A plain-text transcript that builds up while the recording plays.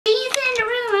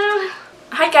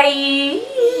Hi guys!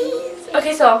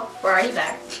 Okay, so we're already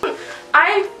back.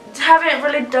 I haven't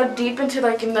really dug deep into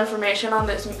like the information on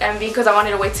this MV because I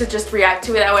wanted to wait to just react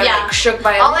to it. I was like shook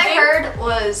by everything. All I heard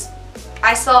was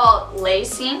I saw Lay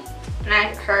sing and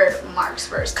I heard Mark's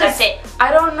verse. That's it.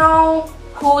 I don't know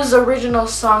whose original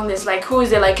song is like. Who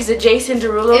is it? Like, is it Jason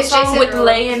Derulo's song with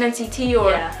Lay and NCT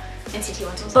or? Yeah, NCT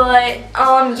went to. But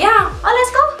yeah. Oh,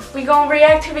 let's go. We gonna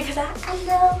react to it because I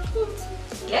love it.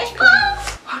 Let's go.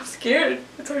 I'm scared.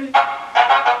 It's already.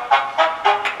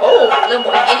 Oh, little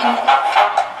boy getting it. I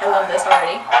love this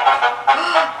already.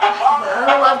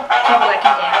 I love people that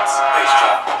can dance.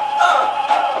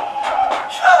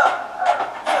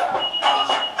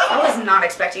 I was not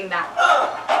expecting that.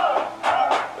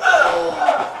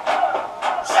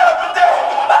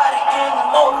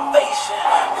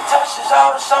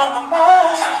 All the on my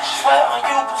mind, sweat on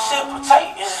you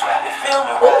precipitating. You feel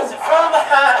me rising from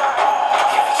behind.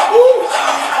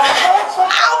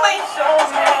 I'll make sure.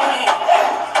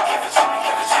 Give it to me,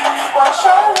 give it to me.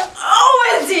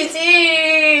 Oh, NCT!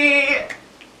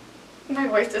 My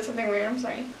voice did something weird, I'm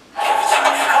sorry. Give it to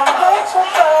me, come back to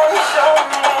me, show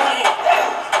me.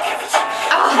 Give it to me.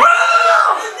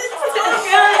 This is so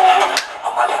good.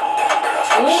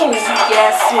 Ooh,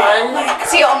 yes, one.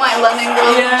 See all my lemon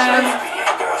girls. Yeah.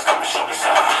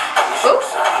 Oh,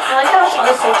 I like how it's all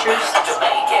the cultures.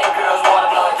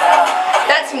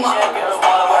 that's mom.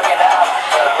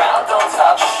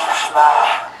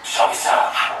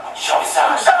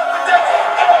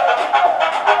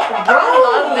 I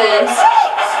love this.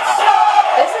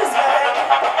 This is.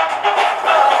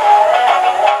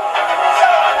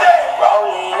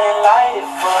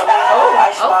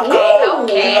 Oh,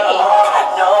 okay.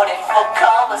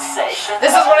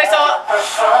 This is what I saw.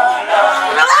 I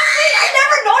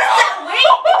never noticed that. Wait.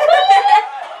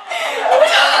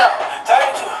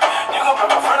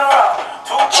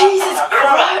 Jesus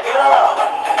Christ!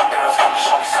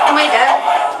 Oh my God.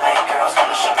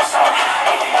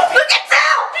 Look at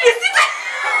that! Did you see that?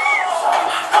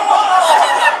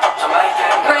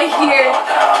 Right here.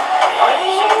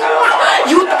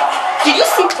 Did you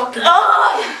see fucking?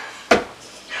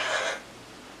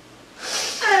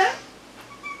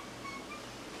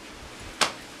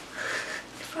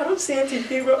 I don't see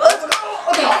NCT, bro. Let's go.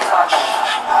 Okay.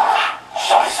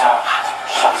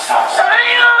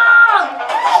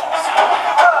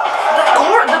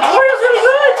 The choreo is really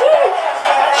good, too.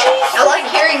 I like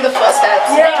hearing the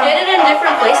footsteps. Yeah. They did it in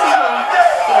different places.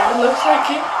 Yeah, it looks like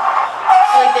it.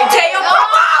 Like they did.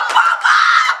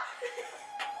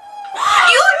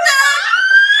 You done?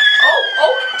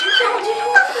 Oh, did you?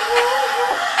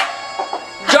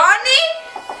 Johnny?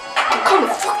 Come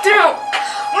the fuck down.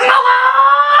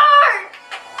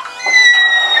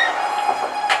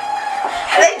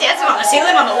 They dancing on the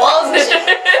ceiling, on the walls and shit. This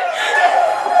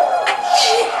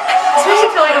makes me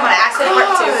feel like I'm on acid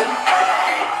part 2.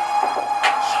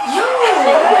 Yo,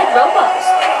 they're like robots.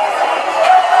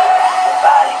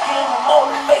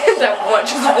 That one,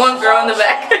 just one girl in the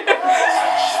back.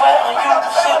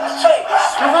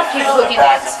 I love people who can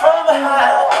dance.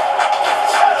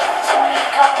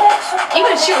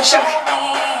 Even she was shook.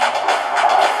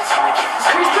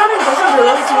 Chris Brown and Jason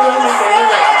Derulo is one of my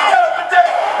favorite.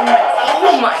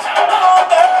 Oh my.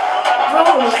 Bro,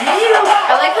 hell.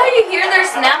 I like how you hear their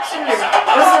snaps and their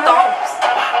stomps.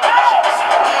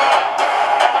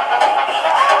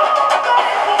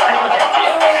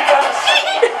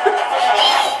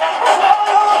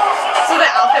 So the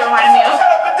outfit reminded me of.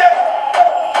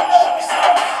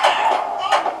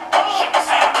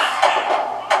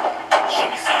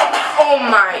 Oh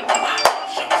my.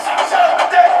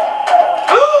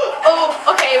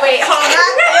 Oh, okay, wait, hold on.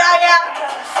 Yeah.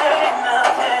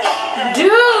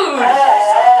 Dude.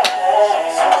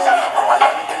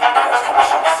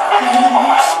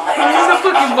 He's a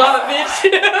fucking bot, bitch.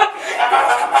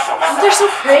 Oh, they're so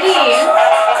pretty.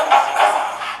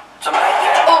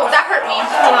 Oh, that hurt me.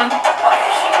 Hold on.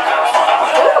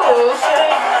 Ooh.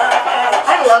 I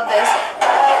love this.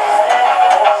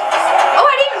 Oh,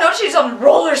 I didn't even know she's on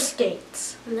roller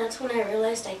skates. And that's when I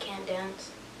realized I can't dance.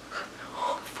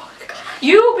 Oh, fuck.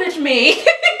 You bitch me.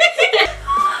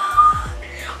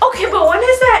 Okay, but when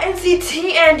is that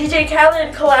NCT and DJ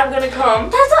KAITLYN collab gonna come?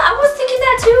 That's what I was thinking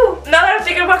that too. Now that I'm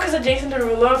thinking about because of Jason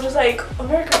Derulo, I'm just like,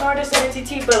 American artist and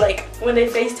NCT, but like when they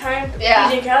FaceTime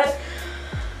DJ KAITLYN.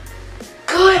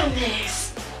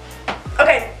 Goodness.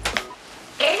 Okay.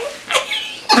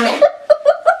 That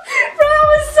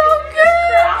was so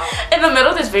good. In the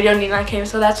middle of this video, Nina came,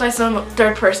 so that's why some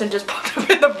third person just popped up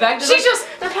in the back. She's just.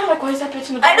 They're kind of like, why is that bitch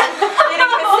in the back? They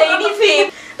didn't even say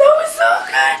anything. That was so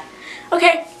good.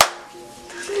 Okay.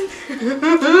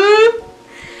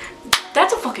 That's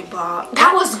That's a fucking bop.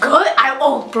 That was good.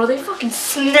 Oh, bro, they fucking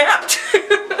snapped.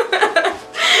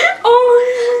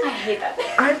 Oh, I hate that.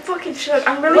 I'm fucking shook.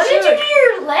 I'm really What shook. did you do to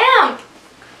your lamp?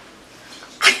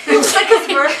 It was like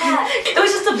a bird hat. It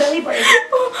was just a belly button.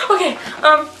 Okay,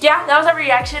 yeah, that was our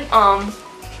reaction. Wow.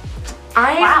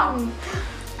 I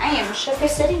am shook. They're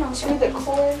sitting on the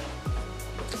cord.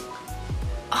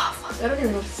 Oh, fuck, I don't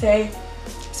even know what to say.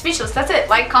 Speechless. That's it.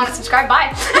 Like, comment, subscribe.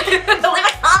 Bye. Leave a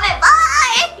comment. Bye.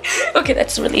 Okay,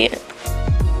 that's really it.